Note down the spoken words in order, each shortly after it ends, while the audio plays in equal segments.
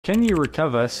Can you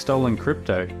recover stolen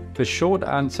crypto? The short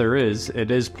answer is, it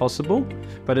is possible,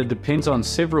 but it depends on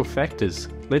several factors.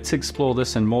 Let's explore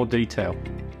this in more detail.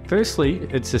 Firstly,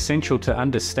 it's essential to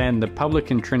understand the public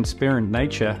and transparent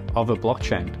nature of a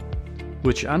blockchain,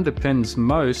 which underpins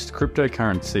most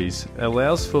cryptocurrencies,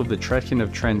 allows for the tracking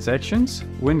of transactions.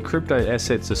 When crypto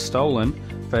assets are stolen,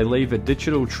 they leave a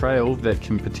digital trail that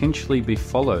can potentially be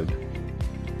followed.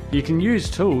 You can use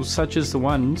tools such as the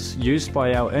ones used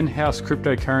by our in-house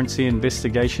cryptocurrency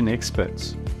investigation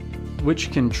experts, which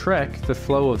can track the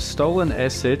flow of stolen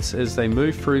assets as they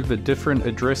move through the different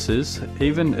addresses,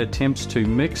 even attempts to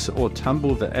mix or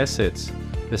tumble the assets,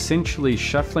 essentially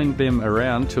shuffling them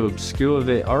around to obscure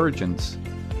their origins.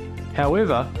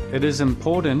 However, it is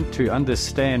important to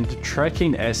understand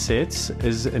tracking assets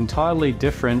is entirely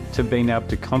different to being able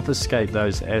to confiscate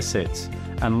those assets,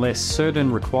 unless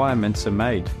certain requirements are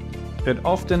made. It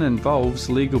often involves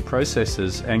legal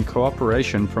processes and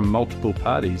cooperation from multiple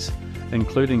parties,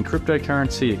 including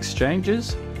cryptocurrency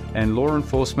exchanges and law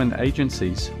enforcement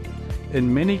agencies.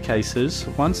 In many cases,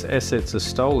 once assets are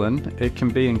stolen, it can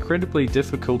be incredibly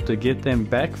difficult to get them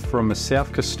back from a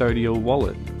self-custodial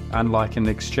wallet, unlike an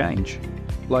exchange.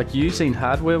 Like using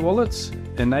hardware wallets,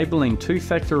 enabling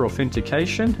two-factor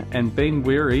authentication, and being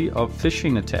wary of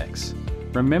phishing attacks.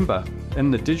 Remember, in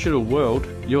the digital world,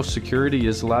 your security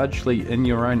is largely in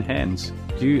your own hands.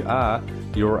 You are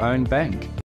your own bank.